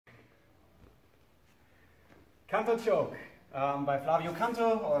Canto choke by Flavio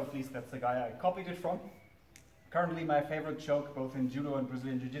Canto, or at least that's the guy I copied it from. Currently my favorite choke both in Judo and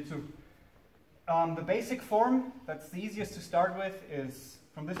Brazilian Jiu-Jitsu. The basic form that's the easiest to start with is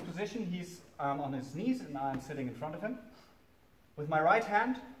from this position. He's on his knees and I'm sitting in front of him. With my right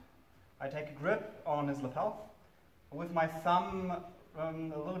hand I take a grip on his lapel. With my thumb a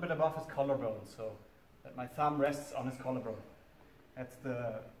little bit above his collarbone, so that my thumb rests on his collarbone. That's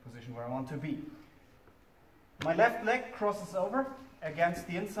the position where I want to be. My left leg crosses over against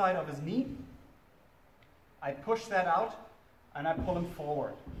the inside of his knee. I push that out and I pull him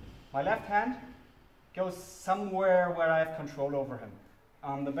forward. My left hand goes somewhere where I have control over him.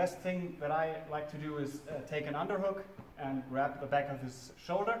 The best thing that I like to do is take an underhook and grab the back of his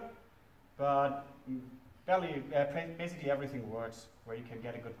shoulder, but basically everything works where you can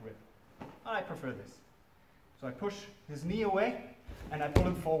get a good grip. I prefer this. So I push his knee away and I pull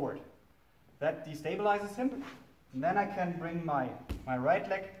him forward. That destabilizes him, and then I can bring my right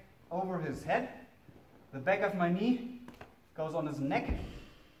leg over his head. The back of my knee goes on his neck,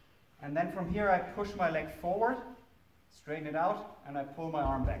 and then from here I push my leg forward, straighten it out, and I pull my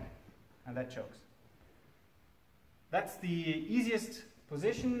arm back, and that chokes. That's the easiest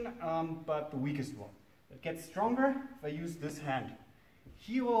position, but the weakest one. It gets stronger if I use this hand.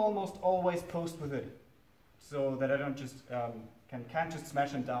 He will almost always post with it, so that I don't just can't just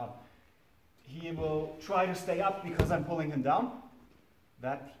smash him down. He will try to stay up because I'm pulling him down.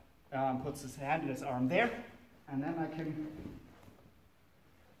 That puts his hand and his arm there, and then I can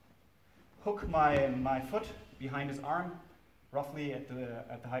hook my foot behind his arm, roughly at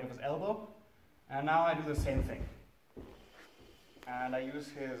the height of his elbow, and now I do the same thing. And I use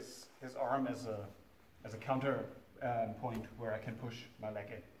his arm as a counter point where I can push my leg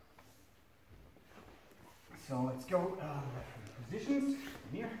in. So let's go positions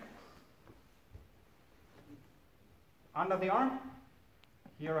here. Under the arm,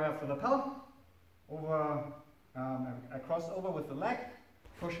 here I have the lapel. Over, I cross over with the leg,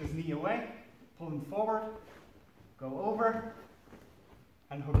 push his knee away, pull him forward, go over,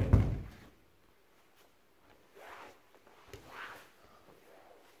 and hook it.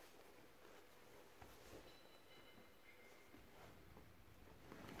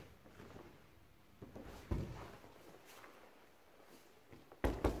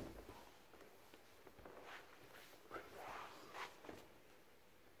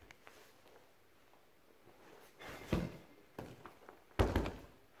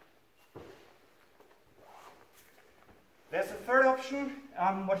 There's a third option,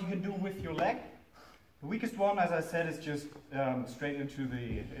 what you can do with your leg. The weakest one, as I said, is just straight into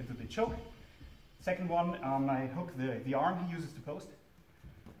the choke. Second one, I hook the arm he uses to post.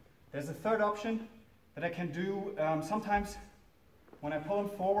 There's a third option that I can do. Sometimes when I pull him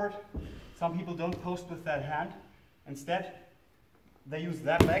forward, some people don't post with that hand. Instead, they use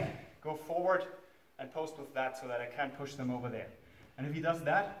that leg, go forward and post with that so that I can't push them over there. And if he does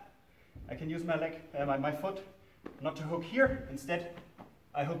that, I can use my leg, my foot, not to hook here. Instead,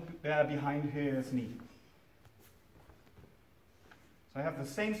 I hook behind his knee. So I have the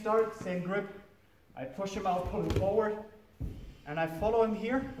same start, same grip. I push him out, pull him forward, and I follow him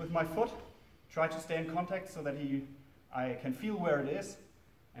here with my foot. Try to stay in contact so that I can feel where it is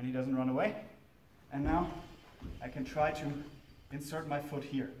and he doesn't run away. And now I can try to insert my foot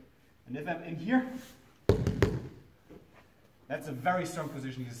here. And if I'm in here, that's a very strong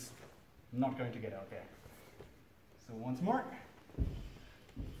position. He's not going to get out there. So once more.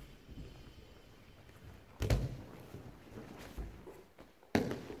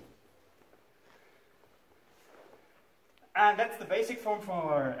 And that's the basic form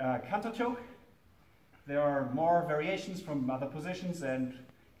for Canto choke. There are more variations from other positions and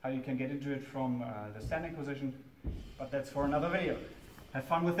how you can get into it from the standing position, but that's for another video. Have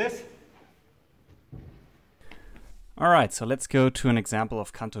fun with this. Alright, so let's go to an example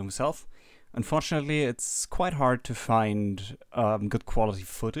of Canto himself. Unfortunately, it's quite hard to find good quality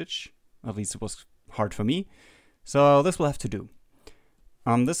footage. At least it was hard for me. So this will have to do.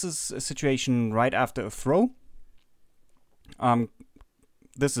 This is a situation right after a throw.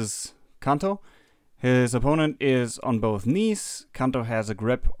 This is Canto. His opponent is on both knees. Canto has a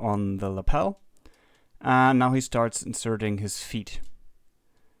grip on the lapel. And now he starts inserting his feet.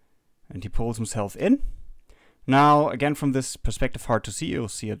 And he pulls himself in. Now, again, from this perspective, hard to see. You'll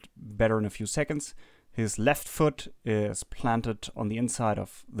see it better in a few seconds. His left foot is planted on the inside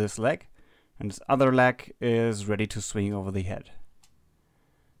of this leg, and his other leg is ready to swing over the head,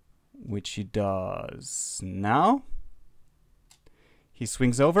 which he does now. He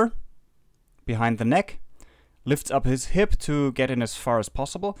swings over behind the neck. lifts up his hip to get in as far as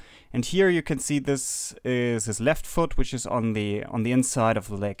possible. And here you can see this is his left foot, which is on the inside of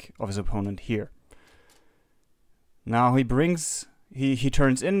the leg of his opponent here. Now he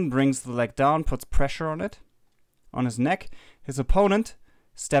turns in, brings the leg down, puts pressure on it, on his neck. His opponent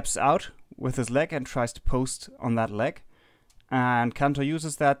steps out with his leg and tries to post on that leg. And Canto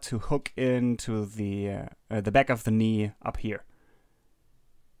uses that to hook into the back of the knee up here.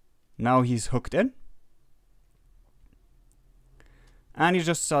 Now he's hooked in. And he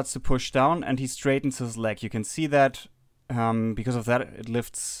just starts to push down and he straightens his leg. You can see that because of that it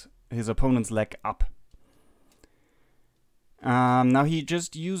lifts his opponent's leg up. Now he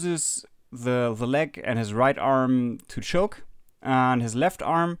just uses the leg and his right arm to choke, and his left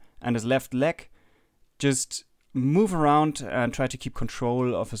arm and his left leg just move around and try to keep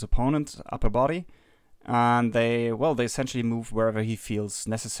control of his opponent's upper body. And they essentially move wherever he feels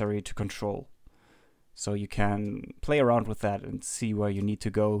necessary to control. So you can play around with that and see where you need to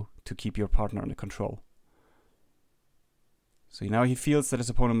go to keep your partner under control. So now he feels that his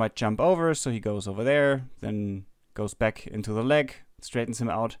opponent might jump over, so he goes over there, then goes back into the leg, straightens him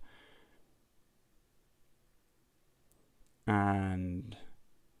out. And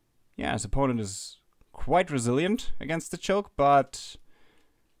yeah, his opponent is quite resilient against the choke, but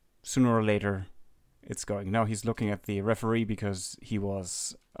sooner or later it's going. Now he's looking at the referee because he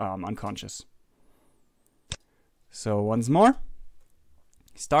was unconscious. So once more,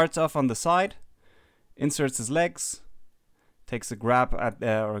 he starts off on the side, inserts his legs, takes a grip at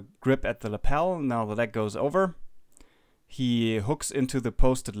the lapel. Now the leg goes over. He hooks into the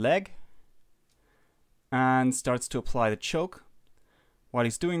posted leg and starts to apply the choke. While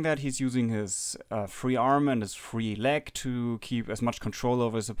he's doing that, he's using his free arm and his free leg to keep as much control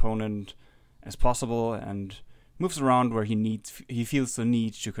over his opponent as possible, and moves around where he feels the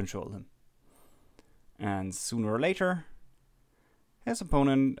need to control him. And sooner or later, his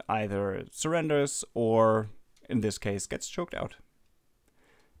opponent either surrenders or, in this case, gets choked out.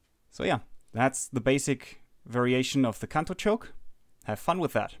 So yeah, that's the basic variation of the Canto choke. Have fun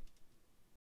with that.